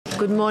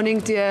Good morning,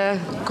 dear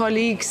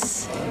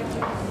colleagues.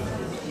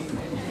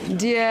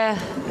 Dear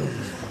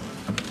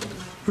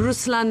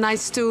Ruslan,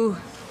 nice to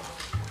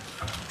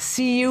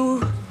see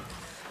you.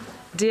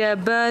 Dear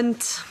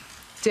Bernd,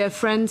 dear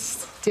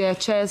friends, dear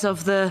chairs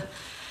of the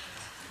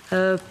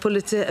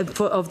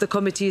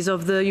committees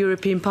of the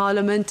European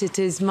Parliament, it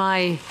is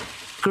my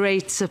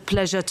great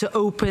pleasure to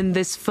open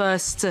this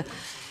first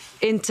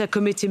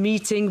inter-committee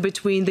meeting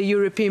between the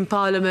European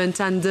Parliament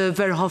and the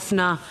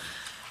Verkhovna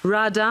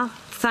Rada.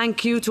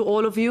 Thank you to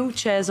all of you,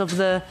 chairs of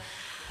the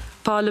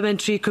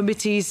parliamentary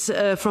committees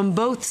from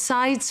both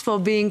sides, for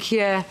being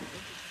here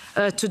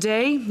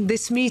today.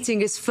 This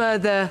meeting is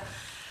further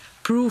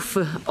proof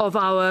of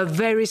our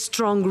very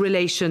strong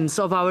relations,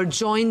 of our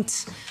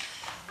joint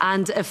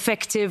and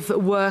effective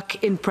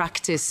work in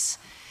practice.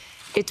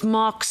 It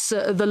marks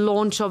the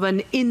launch of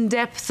an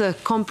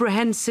in-depth,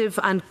 comprehensive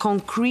and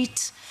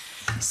concrete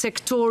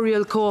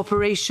sectorial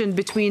cooperation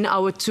between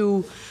our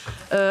two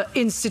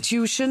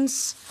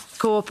institutions,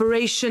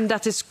 cooperation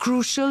that is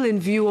crucial in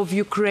view of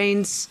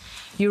Ukraine's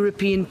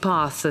European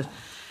path.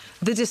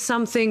 This is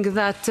something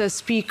that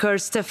Speaker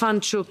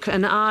Stefanchuk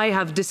and I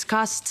have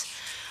discussed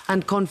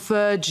and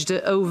converged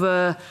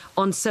over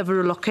on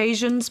several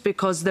occasions,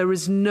 because there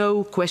is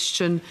no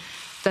question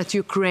that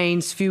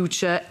Ukraine's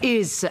future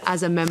is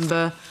as a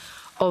member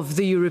of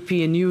the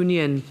European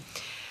Union.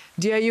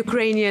 Dear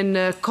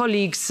Ukrainian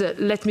colleagues,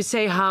 let me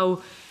say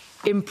how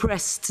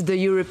impressed the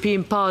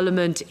European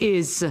Parliament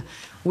is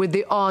with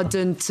the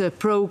ardent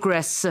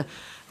progress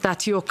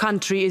that your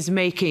country is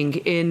making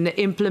in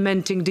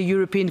implementing the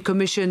European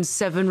Commission's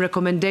 7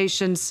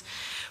 recommendations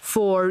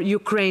for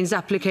Ukraine's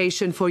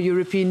application for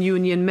European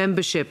Union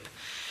membership.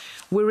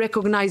 We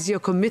recognise your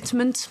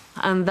commitment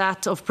and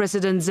that of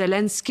President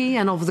Zelensky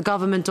and of the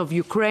government of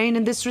Ukraine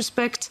in this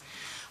respect,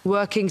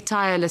 working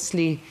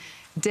tirelessly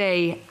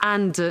day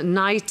and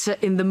night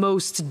in the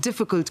most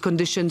difficult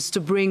conditions to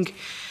bring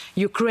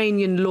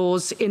Ukrainian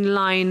laws in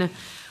line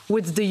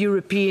with the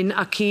European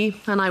acquis,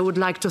 and I would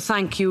like to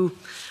thank you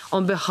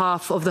on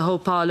behalf of the whole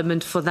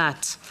Parliament for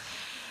that.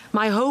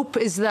 My hope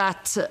is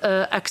that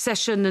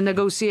accession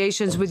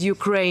negotiations with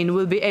Ukraine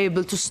will be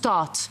able to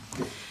start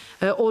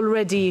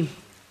already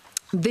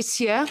this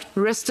year.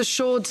 Rest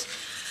assured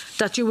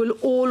that you will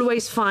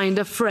always find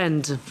a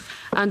friend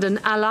and an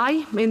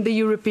ally in the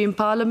European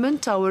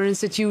Parliament. Our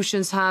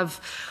institutions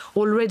have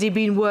already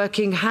been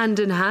working hand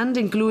in hand,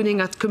 including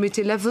at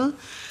committee level,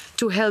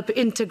 to help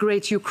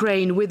integrate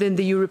Ukraine within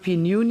the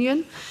European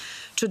Union.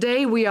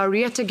 Today, we are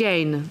yet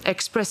again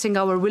expressing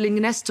our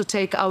willingness to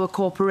take our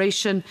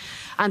cooperation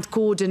and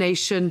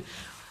coordination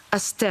a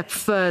step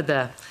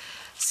further.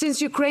 Since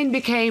Ukraine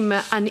became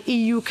an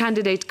EU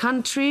candidate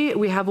country,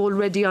 we have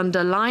already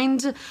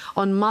underlined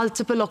on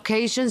multiple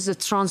occasions the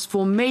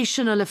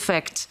transformational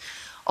effect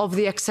of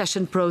the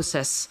accession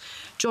process.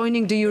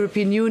 Joining the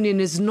European Union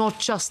is not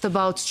just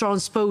about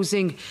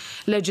transposing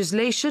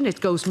legislation,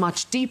 it goes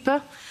much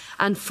deeper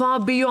and far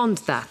beyond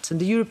that. And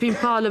the European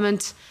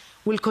Parliament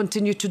will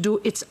continue to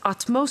do its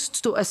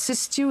utmost to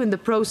assist you in the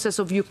process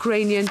of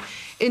Ukrainian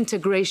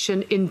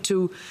integration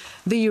into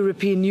the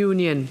European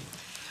Union,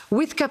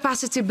 with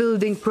capacity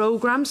building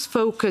programmes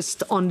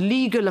focused on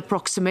legal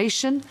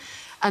approximation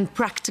and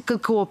practical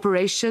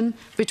cooperation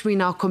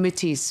between our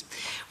committees,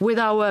 with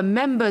our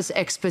members'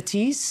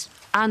 expertise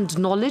and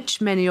knowledge,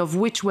 many of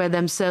which were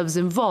themselves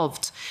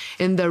involved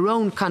in their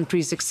own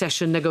country's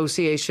accession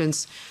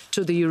negotiations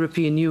to the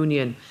European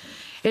Union.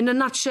 In a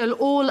nutshell,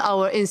 all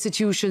our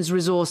institutions'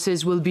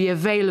 resources will be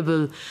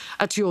available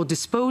at your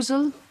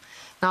disposal.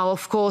 Now,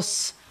 of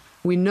course,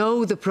 we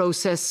know the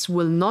process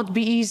will not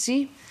be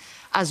easy.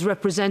 As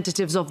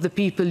representatives of the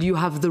people, you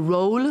have the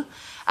role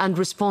and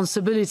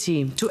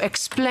responsibility to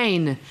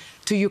explain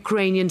to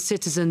Ukrainian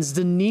citizens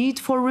the need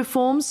for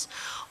reforms,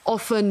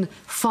 often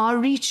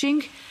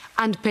far-reaching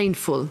and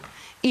painful,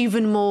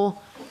 even more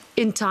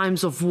in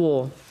times of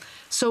war.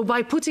 So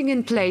by putting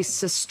in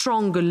place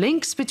stronger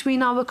links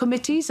between our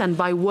committees and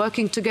by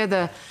working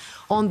together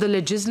on the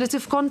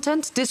legislative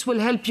content, this will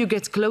help you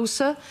get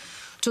closer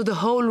to the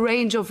whole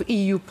range of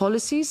EU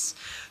policies,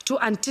 to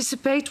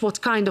anticipate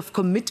what kind of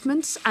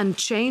commitments and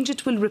change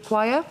it will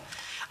require,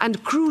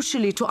 and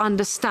crucially to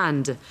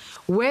understand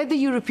where the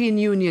European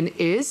Union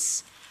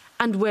is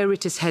and where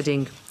it is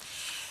heading.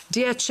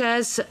 Dear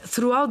chairs,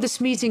 throughout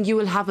this meeting you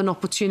will have an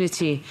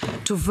opportunity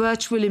to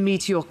virtually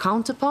meet your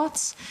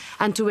counterparts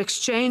and to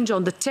exchange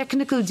on the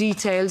technical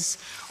details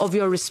of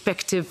your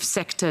respective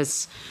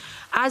sectors.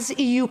 As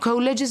EU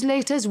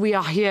co-legislators, we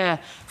are here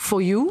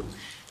for you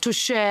to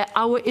share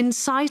our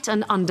insight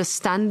and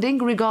understanding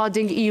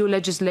regarding EU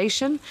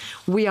legislation.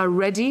 We are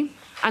ready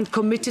and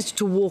committed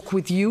to walk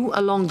with you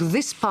along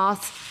this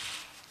path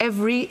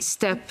every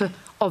step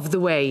of the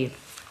way.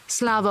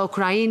 Slava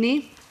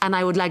Ukraini, and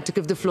I would like to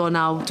give the floor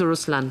now to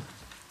Ruslan.